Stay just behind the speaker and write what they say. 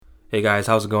Hey guys,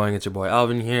 how's it going? It's your boy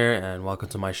Alvin here, and welcome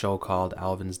to my show called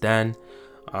Alvin's Den.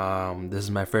 This is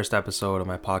my first episode of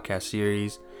my podcast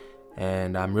series,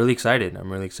 and I'm really excited. I'm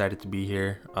really excited to be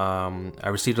here. I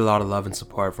received a lot of love and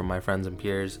support from my friends and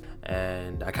peers,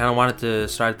 and I kind of wanted to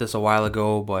start this a while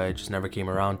ago, but I just never came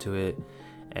around to it.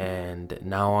 And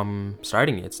now I'm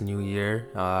starting it. It's a new year.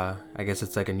 I guess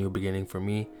it's like a new beginning for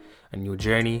me, a new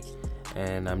journey,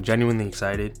 and I'm genuinely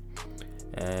excited.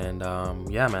 And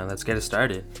yeah, man, let's get it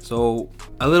started. So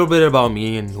a little bit about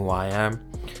me and who I am.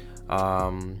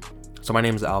 So my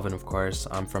name is Alvin, of course.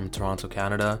 I'm from Toronto,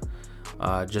 Canada,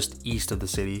 just east of the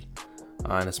city,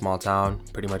 in a small town.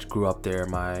 Pretty much grew up there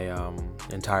my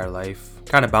entire life.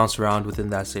 Kind of bounced around within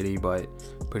that city, but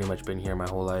pretty much been here my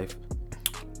whole life.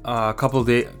 A couple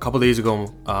days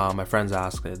ago, my friends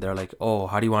asked. They're like, "Oh,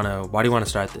 why do you wanna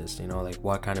start this? You know, like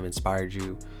what kind of inspired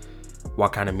you?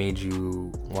 What kind of made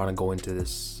you want to go into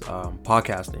this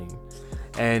podcasting?"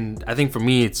 And I think for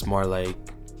me, it's more like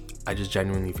I just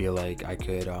genuinely feel like I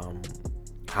could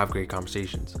have great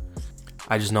conversations.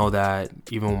 I just know that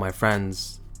even with my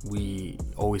friends, we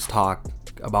always talk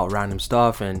about random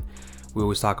stuff, and we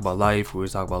always talk about life, we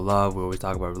always talk about love, we always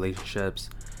talk about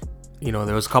relationships. You know,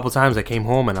 there was a couple times I came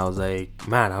home and I was like,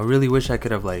 man, I really wish I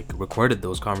could have like recorded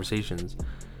those conversations,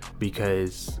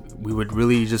 because we would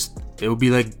really it would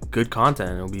be like good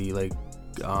content. It would be like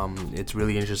it's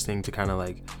really interesting to kind of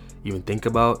like even think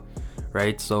about,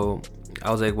 right? So I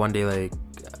was like, one day, like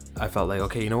I felt like,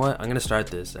 okay, you know what, I'm gonna start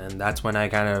this. And that's when I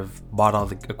kind of bought all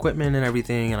the equipment and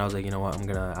everything, and I was like, you know what, I'm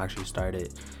gonna actually start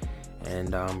it.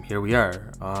 And here we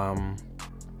are.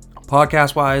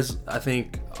 Podcast wise, I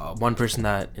think one person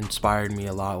that inspired me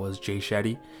a lot was Jay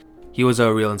Shetty. He was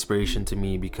a real inspiration to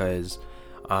me because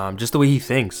just the way he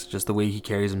thinks, just the way he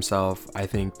carries himself. I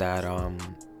think that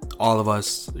all of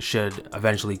us should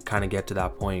eventually kind of get to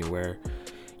that point where,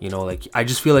 you know, like I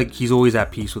just feel like he's always at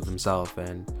peace with himself,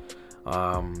 and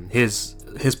his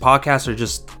podcasts are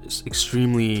just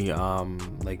extremely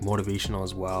like motivational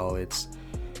as well. It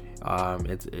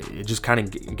just kind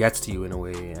of gets to you in a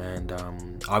way, and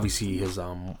obviously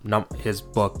his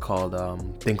book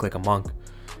called Think Like a Monk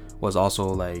was also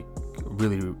like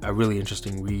a really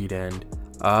interesting read. And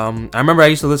I remember I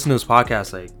used to listen to his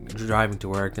podcast like driving to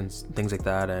work and things like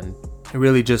that, and it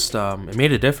really just it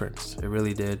made a difference. It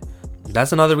really did.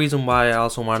 That's another reason why I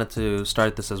also wanted to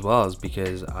start this as well, is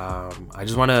because I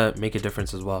just want to make a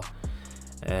difference as well.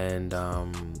 And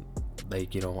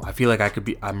like, you know, I feel like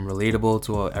I'm relatable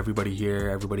to everybody here,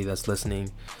 everybody that's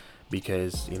listening,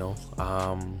 because, you know,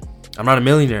 I'm not a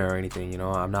millionaire or anything. You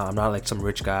know, I'm not like some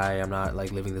rich guy. I'm not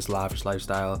like living this lavish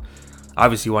lifestyle.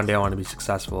 Obviously one day I want to be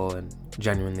successful and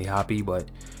genuinely happy, but,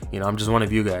 you know, I'm just one of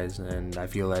you guys, and I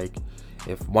feel like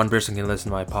if one person can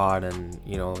listen to my pod and,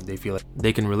 you know, they feel like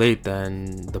they can relate,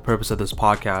 then the purpose of this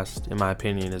podcast, in my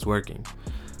opinion, is working.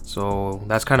 So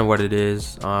that's kind of what it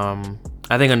is. I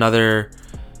think another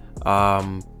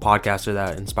podcaster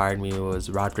that inspired me was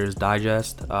Raptors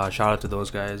Digest. Shout out to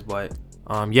those guys. But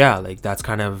yeah, like that's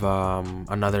kind of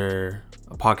another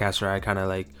podcaster I kind of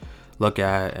like look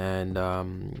at, and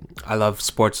I love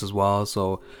sports as well,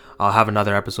 so I'll have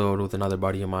another episode with another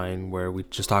buddy of mine where we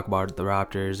just talk about the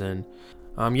Raptors.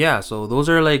 And yeah, so those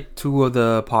are like two of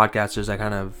the podcasters I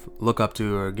kind of look up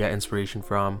to or get inspiration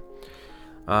from.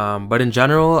 But in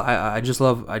general, I just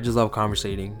love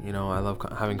conversating. You know, I love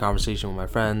having conversation with my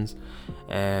friends,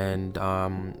 and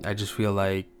I just feel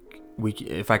like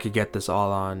if I could get this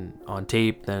all on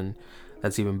tape, then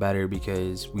that's even better,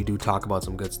 because we do talk about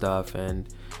some good stuff. And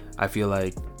I feel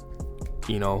like,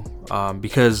 you know,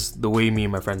 because the way me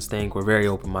and my friends think, we're very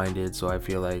open-minded, so I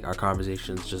feel like our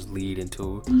conversations just lead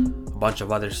into a bunch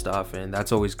of other stuff, and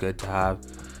that's always good to have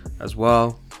as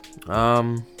well.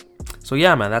 So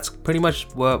yeah, man, that's pretty much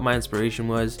what my inspiration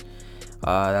was.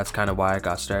 That's kind of why I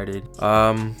got started.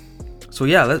 So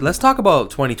yeah, let's talk about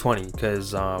 2020,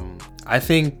 because I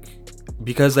think,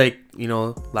 because like, you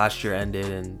know, last year ended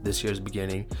and this year's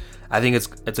beginning, I think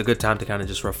it's a good time to kind of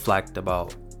just reflect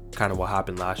about kind of what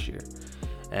happened last year.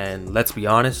 And let's be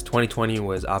honest, 2020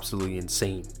 was absolutely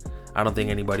insane. I don't think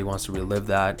anybody wants to relive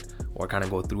that or kind of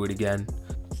go through it again.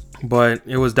 But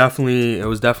it was definitely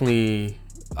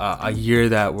a year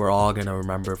that we're all gonna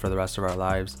remember for the rest of our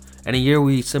lives, and a year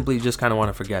we simply just kind of want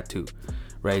to forget too,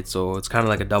 right? So it's kind of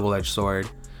like a double-edged sword.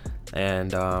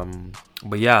 And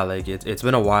but yeah, like it's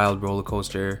been a wild roller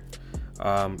coaster.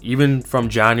 Even from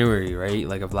January, right,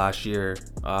 like of last year,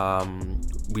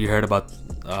 we heard about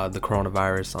the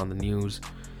coronavirus on the news,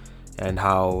 and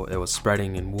how it was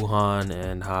spreading in Wuhan,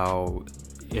 and how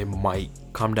it might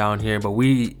come down here. But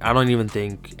I don't even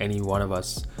think any one of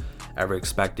us ever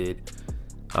expected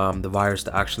the virus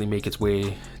to actually make its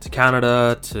way to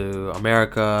Canada, to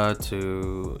America,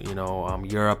 to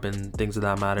Europe and things of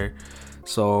that matter.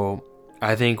 So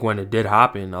I think when it did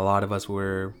happen, a lot of us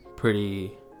were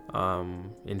pretty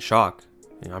in shock.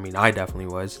 I mean, I definitely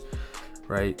was,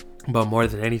 right? But more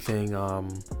than anything,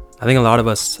 I think a lot of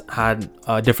us had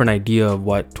a different idea of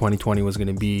what 2020 was going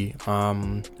to be.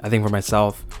 I think for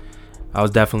myself, I was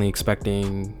definitely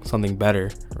expecting something better,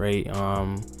 right?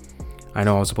 I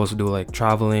know I was supposed to do like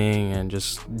traveling and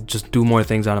just do more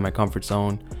things out of my comfort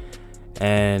zone.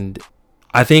 And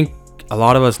I think a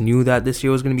lot of us knew that this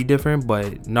year was going to be different,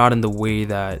 but not in the way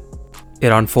that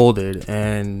it unfolded.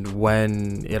 And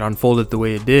when it unfolded the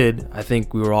way it did, I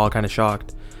think we were all kind of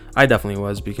shocked. I definitely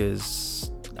was,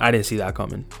 because I didn't see that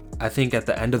coming. I think at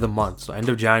the end of the month, so end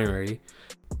of January,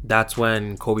 that's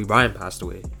when Kobe Bryant passed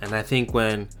away. And I think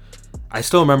I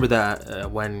still remember that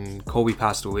when Kobe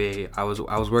passed away, I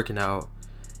was working out,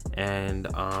 and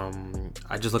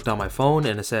I just looked on my phone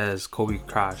and it says Kobe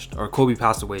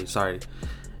passed away, sorry.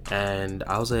 And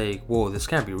I was like, whoa, this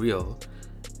can't be real.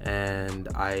 And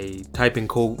I type in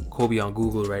Kobe on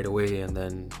Google right away, and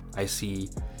then I see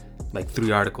like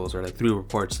 3 articles or like 3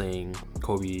 reports saying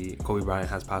Kobe Bryant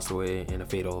has passed away in a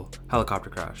fatal helicopter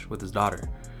crash with his daughter.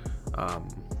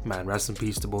 Man, rest in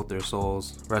peace to both their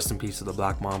souls. Rest in peace to the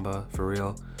Black Mamba, for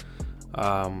real.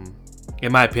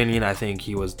 In my opinion, I think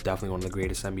he was definitely one of the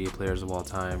greatest NBA players of all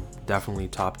time. Definitely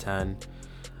top 10.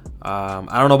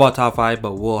 I don't know about top 5,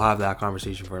 but we'll have that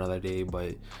conversation for another day.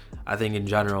 But I think in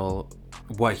general,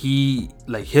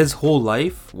 his whole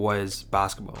life was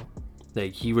basketball.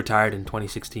 Like, he retired in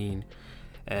 2016,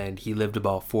 and he lived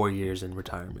about 4 years in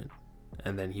retirement,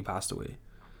 and then he passed away.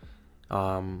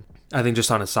 I think,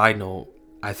 just on a side note,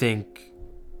 I think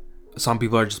some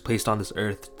people are just placed on this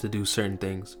earth to do certain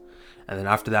things, and then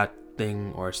after that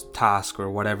thing or task or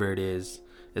whatever it is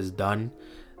done,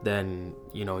 then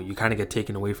you kind of get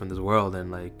taken away from this world.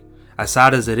 And like, as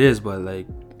sad as it is, but like,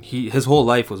 his whole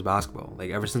life was basketball.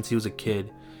 Like, ever since he was a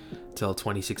kid till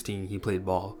 2016, he played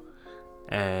ball,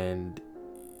 and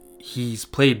he's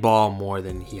played ball more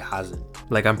than he hasn't.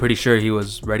 Like, I'm pretty sure he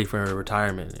was ready for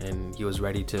retirement, and he was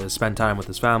ready to spend time with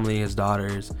his family, his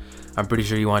daughters. I'm pretty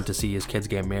sure he wanted to see his kids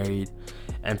get married.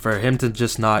 And for him to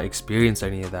just not experience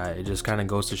any of that, it just kind of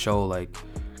goes to show like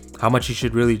how much you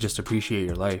should really just appreciate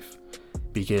your life,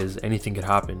 because anything could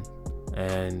happen.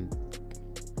 And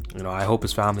I hope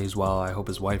his family is well. I hope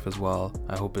his wife is well.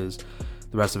 I hope the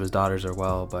rest of his daughters are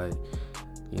well. But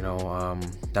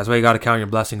that's why you got to count your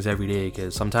blessings every day,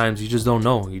 because sometimes you just don't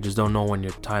know. You just don't know when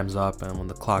your time's up and when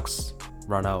the clocks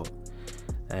run out.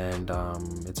 And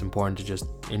it's important to just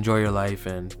enjoy your life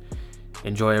and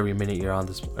enjoy every minute you're on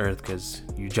this earth, because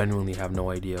you genuinely have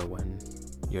no idea when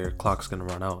your clock's gonna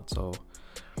run out. So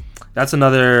that's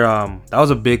another that was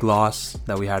a big loss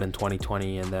that we had in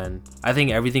 2020. And then I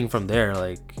think everything from there,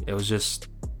 like, it was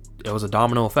a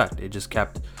domino effect. It just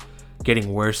kept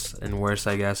getting worse and worse,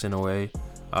 I guess, in a way.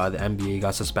 The NBA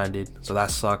got suspended, so that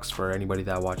sucks for anybody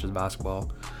that watches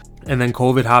basketball. And then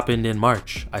COVID happened in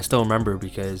March. I still remember,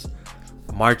 because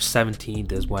March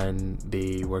 17th is when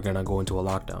they were gonna go into a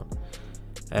lockdown.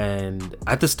 And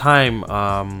at this time,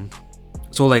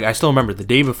 so like, I still remember the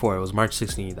day before, it was March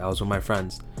 16th. I was with my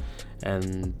friends,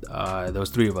 and there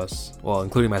was 3 of us, well,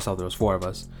 including myself, there was 4 of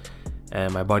us.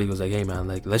 And my buddy was like, hey man,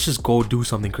 like, let's just go do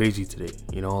something crazy today.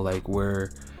 Like,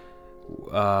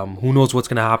 who knows what's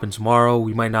gonna happen tomorrow.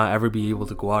 We might not ever be able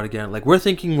to go out again. Like, we're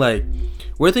thinking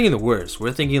the worst.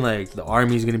 We're thinking like the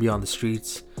army's gonna be on the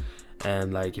streets,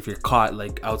 and like, if you're caught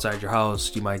like outside your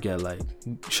house, you might get like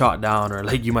shot down, or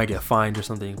like you might get fined or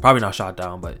something. Probably not shot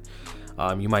down, but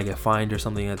you might get fined or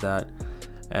something like that.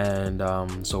 And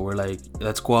so we're like,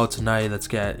 let's go out tonight, let's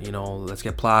get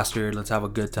plastered, let's have a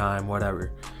good time,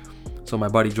 whatever. So my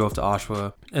buddy drove to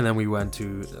Oshawa, and then we went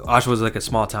to Oshawa. Was like a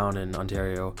small town in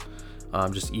Ontario,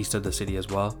 just east of the city as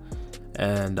well.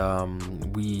 And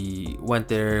we went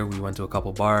there. We went to a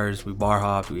couple bars. We bar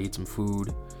hopped. We ate some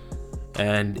food.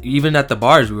 And even at the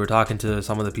bars, we were talking to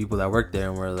some of the people that worked there,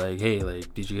 and we're like, hey,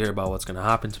 like, did you hear about what's gonna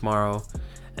happen tomorrow?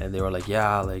 And they were like,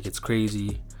 yeah, like, it's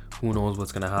crazy. Who knows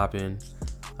what's gonna happen?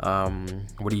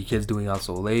 What are you kids doing out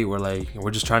so late?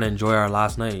 We're just trying to enjoy our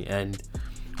last night. And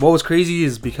what was crazy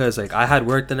is because like, I had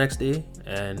work the next day,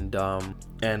 and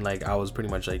like, I was pretty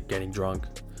much like getting drunk,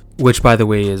 which, by the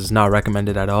way, is not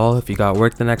recommended at all. If you got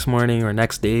work the next morning or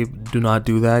next day, do not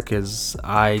do that, because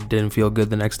I didn't feel good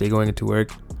the next day going into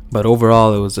work. But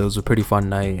overall, it was a pretty fun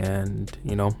night, and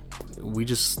we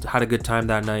just had a good time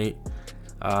that night.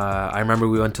 I remember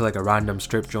we went to like a random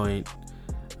strip joint,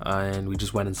 and we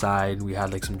just went inside. We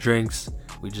had like some drinks.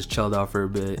 We just chilled out for a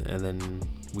bit, and then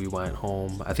we went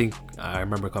home. I think I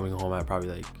remember coming home at probably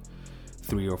like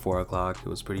 3 or 4 o'clock. It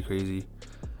was pretty crazy.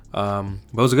 But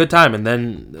it was a good time. And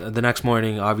then the next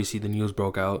morning, obviously the news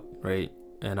broke out, right?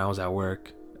 And I was at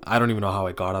work. I don't even know how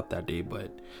I got up that day,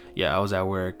 but yeah, I was at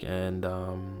work, and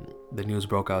the news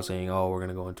broke out saying, oh, we're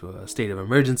gonna go into a state of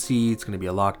emergency. It's gonna be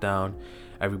a lockdown.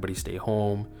 Everybody stay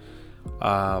home.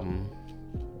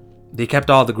 They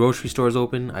kept all the grocery stores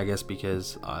open, I guess,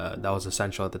 because that was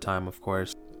essential at the time, of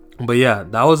course. But yeah,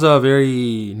 that was a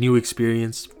very new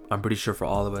experience, I'm pretty sure, for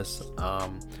all of us.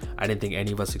 I didn't think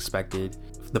any of us expected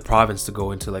the province to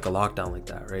go into like a lockdown like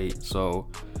that, right? So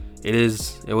it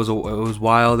was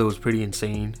wild. It was pretty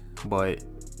insane, but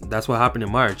that's what happened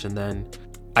in March. And then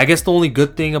I guess the only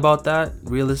good thing about that,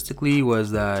 realistically,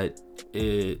 was that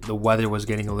the weather was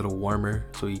getting a little warmer,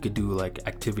 so you could do like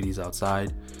activities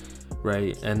outside,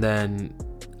 right? And then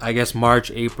I guess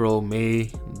March, April,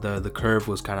 May, the curve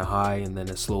was kind of high, and then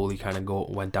it slowly kind of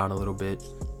went down a little bit.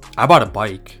 I bought a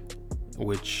bike,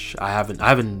 which I haven't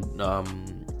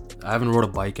rode a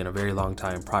bike in a very long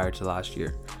time prior to last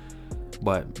year.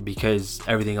 But because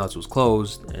everything else was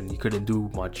closed and you couldn't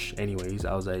do much anyways,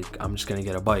 I was like, I'm just gonna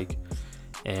get a bike.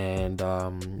 And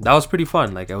that was pretty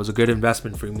fun. Like, it was a good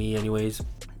investment for me anyways.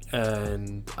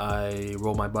 And I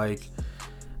rode my bike.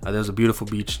 There's a beautiful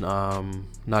beach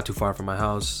not too far from my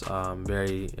house.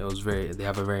 They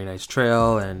have a very nice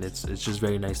trail, and it's just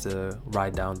very nice to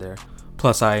ride down there.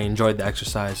 Plus, I enjoyed the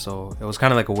exercise, so it was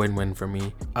kind of like a win-win for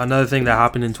me. Another thing that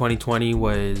happened in 2020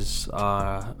 was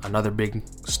another big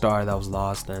star that was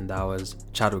lost, and that was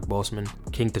Chadwick Boseman,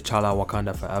 King T'Challa,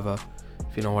 Wakanda Forever,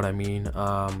 if you know what I mean.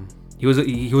 He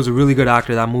was a really good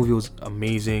actor. That movie was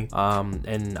amazing.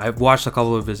 And I've watched a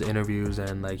couple of his interviews,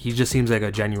 and like, he just seems like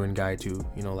a genuine guy too,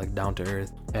 you know, like down to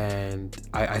earth. And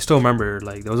I still remember,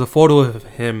 like, there was a photo of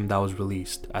him that was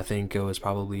released. I think it was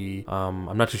probably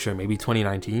I'm not too sure, maybe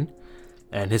 2019.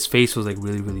 And his face was like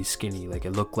really, really skinny. Like,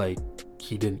 it looked like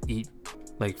he didn't eat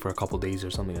like for a couple days or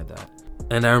something like that.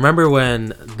 And I remember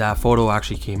when that photo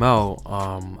actually came out,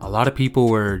 a lot of people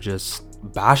were just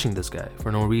bashing this guy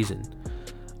for no reason.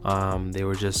 They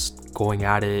were just going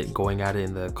at it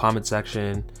in the comment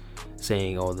section,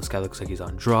 saying, oh, this guy looks like he's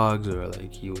on drugs, or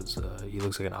like he looks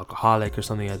like an alcoholic or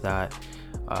something like that.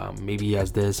 Maybe he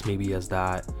has this, maybe he has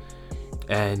that.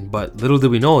 But little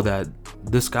did we know that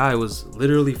this guy was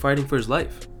literally fighting for his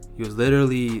life. He was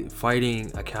literally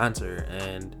fighting a cancer,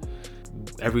 and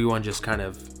everyone just kind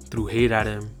of threw hate at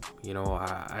him. You know,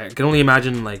 I can only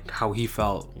imagine like how he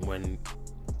felt when,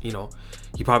 you know,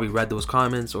 he probably read those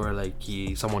comments, or like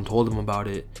someone told him about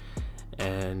it.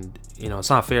 And, you know, it's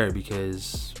not fair,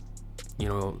 because, you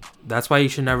know, that's why you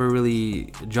should never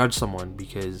really judge someone,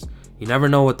 because you never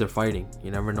know what they're fighting.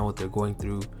 You never know what they're going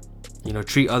through. You know,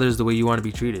 treat others the way you want to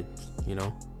be treated, you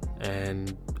know?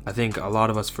 And I think a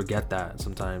lot of us forget that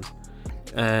sometimes.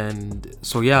 And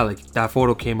so, yeah, like, that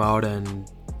photo came out, and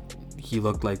he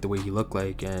looked like the way he looked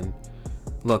like. And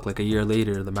look, like, a year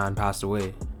later, the man passed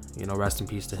away. You know, rest in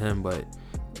peace to him. But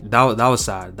that was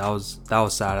sad. That was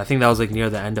sad. I think that was like near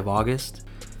the end of August.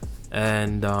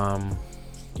 And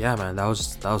yeah, man, that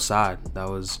was sad. That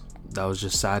was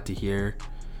just sad to hear.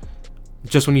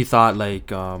 Just when you thought,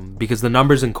 like, because the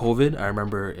numbers in COVID, I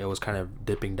remember it was kind of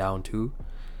dipping down too.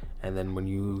 And then when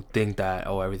you think that,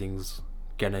 oh, everything's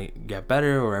gonna get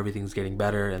better, or everything's getting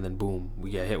better, and then boom,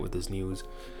 we get hit with this news.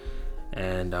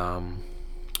 And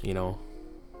you know,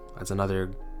 that's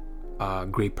another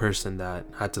great person that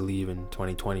had to leave in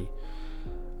 2020.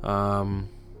 And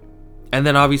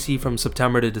then obviously from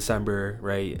September to December,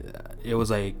 right, it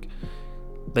was like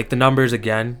the numbers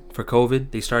again for COVID,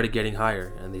 they started getting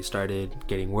higher, and they started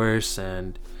getting worse.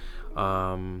 And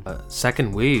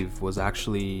second wave was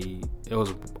actually,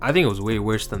 I think it was way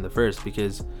worse than the first,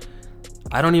 because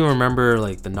I don't even remember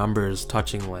like the numbers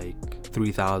touching like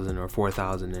 3,000 or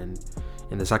 4,000, and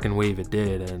in the second wave it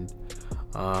did. And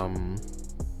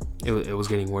it was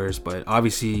getting worse. But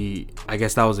obviously, I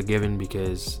guess that was a given,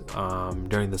 because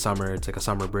during the summer, it's like a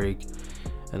summer break,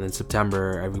 and then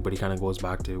September, everybody kind of goes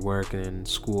back to work and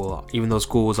school, even though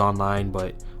school was online,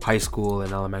 but high school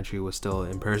and elementary was still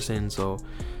in person. So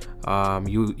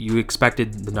you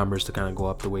expected the numbers to kind of go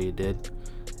up the way it did.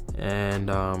 And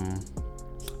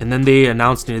then they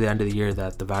announced near the end of the year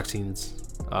that the vaccines,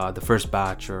 the first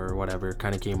batch or whatever,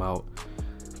 kind of came out.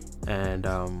 And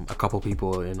a couple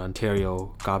people in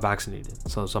Ontario got vaccinated.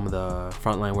 So some of the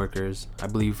frontline workers, I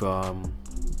believe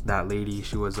that lady,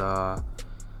 she was a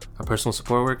personal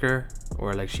support worker,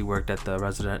 or like she worked at the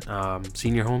resident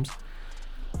senior homes.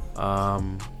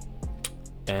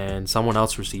 And someone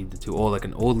else received it too. Oh, like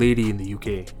an old lady in the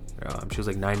UK. She was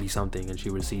like 90 something, and she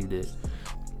received it.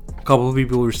 A couple of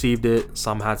people received it.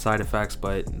 Some had side effects,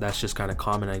 but that's just kind of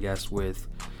common, I guess, with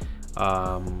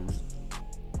a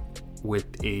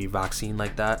vaccine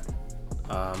like that,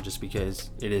 just because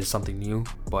it is something new.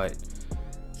 But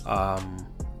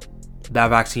that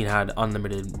vaccine had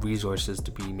unlimited resources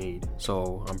to be made,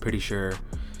 so I'm pretty sure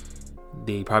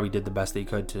they probably did the best they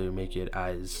could to make it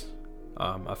as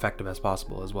effective as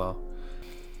possible as well.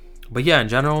 But yeah, in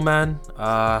general, man,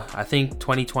 I think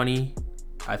 2020,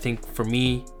 I think for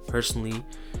me personally,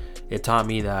 it taught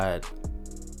me that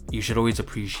you should always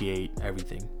appreciate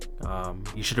everything.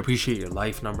 You should appreciate your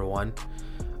life, number one.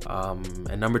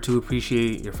 And number two,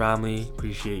 appreciate your family,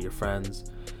 appreciate your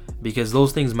friends, because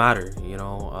those things matter, you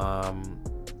know.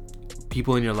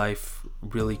 People in your life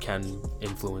really can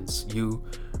influence you,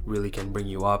 really can bring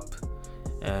you up.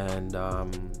 And,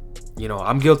 you know,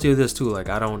 I'm guilty of this too. Like,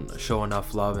 I don't show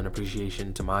enough love and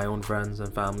appreciation to my own friends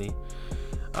and family.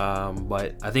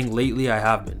 But I think lately I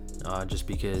have been, just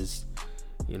because,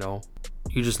 you know,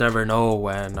 you just never know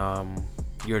when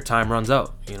your time runs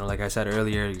out. You know, like I said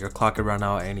earlier, your clock could run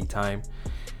out at any time.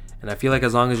 And I feel like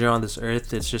as long as you're on this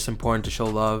earth, it's just important to show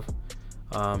love,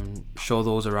 show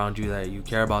those around you that you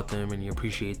care about them and you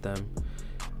appreciate them,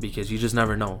 because you just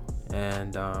never know.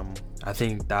 And I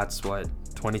think that's what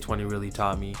 2020 really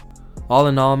taught me. All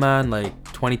in all, man, like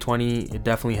 2020, it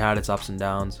definitely had its ups and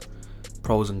downs,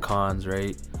 pros and cons,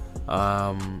 right?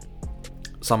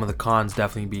 Some of the cons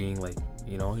definitely being like,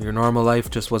 you know, your normal life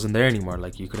just wasn't there anymore.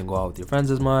 Like, you couldn't go out with your friends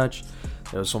as much.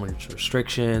 There was so many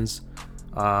restrictions.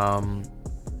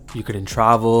 You couldn't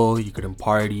travel, you couldn't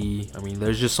party. I mean,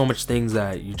 there's just so much things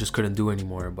that you just couldn't do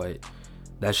anymore. But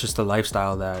that's just the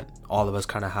lifestyle that all of us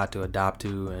kind of had to adapt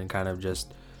to and kind of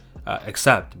just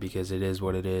accept, because it is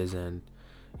what it is. And,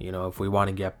 you know, if we want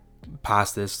to get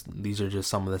past this, these are just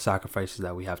some of the sacrifices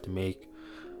that we have to make.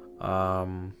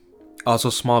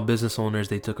 Also, small business owners,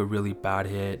 they took a really bad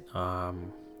hit.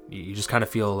 You just kind of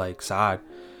feel like sad,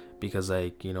 because,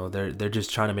 like, you know, they're just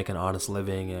trying to make an honest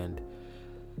living. And,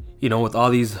 you know, with all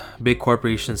these big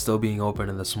corporations still being open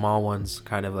and the small ones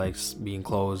kind of like being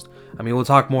closed. I mean, we'll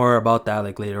talk more about that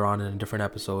like later on in a different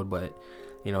episode, but,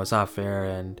 you know, it's not fair.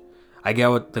 And I get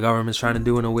what the government's trying to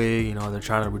do in a way. You know, they're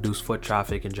trying to reduce foot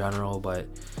traffic in general, but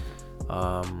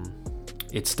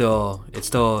it's still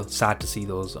sad to see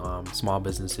those small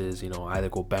businesses, you know, either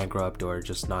go bankrupt or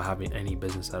just not having any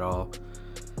business at all.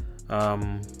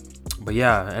 But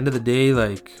yeah, end of the day,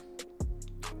 like,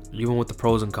 even with the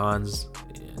pros and cons,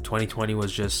 2020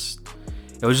 was just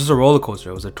a roller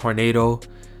coaster. It was a tornado,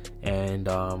 and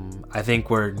I think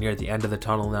we're near the end of the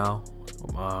tunnel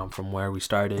now, from where we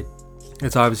started.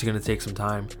 It's obviously going to take some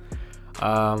time,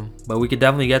 but we could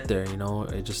definitely get there. You know,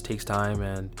 it just takes time,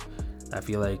 and I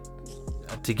feel like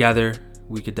together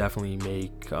we could definitely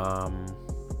make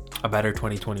a better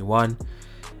 2021,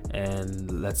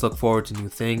 and let's look forward to new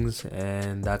things.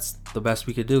 And that's the best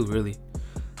we could do, really.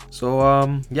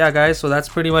 So yeah, guys, so that's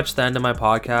pretty much the end of my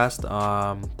podcast.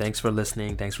 Thanks for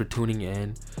listening, thanks for tuning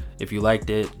in. If you liked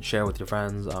it, share with your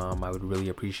friends. I would really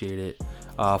appreciate it.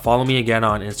 Follow me again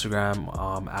on Instagram,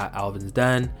 at Alvin's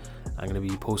Den. I'm gonna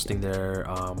be posting there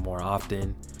more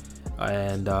often.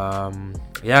 And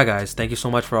yeah, guys, thank you so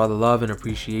much for all the love and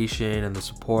appreciation and the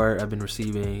support I've been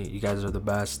receiving. You guys are the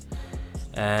best.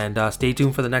 And stay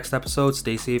tuned for the next episode.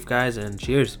 Stay safe, guys, and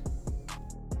cheers.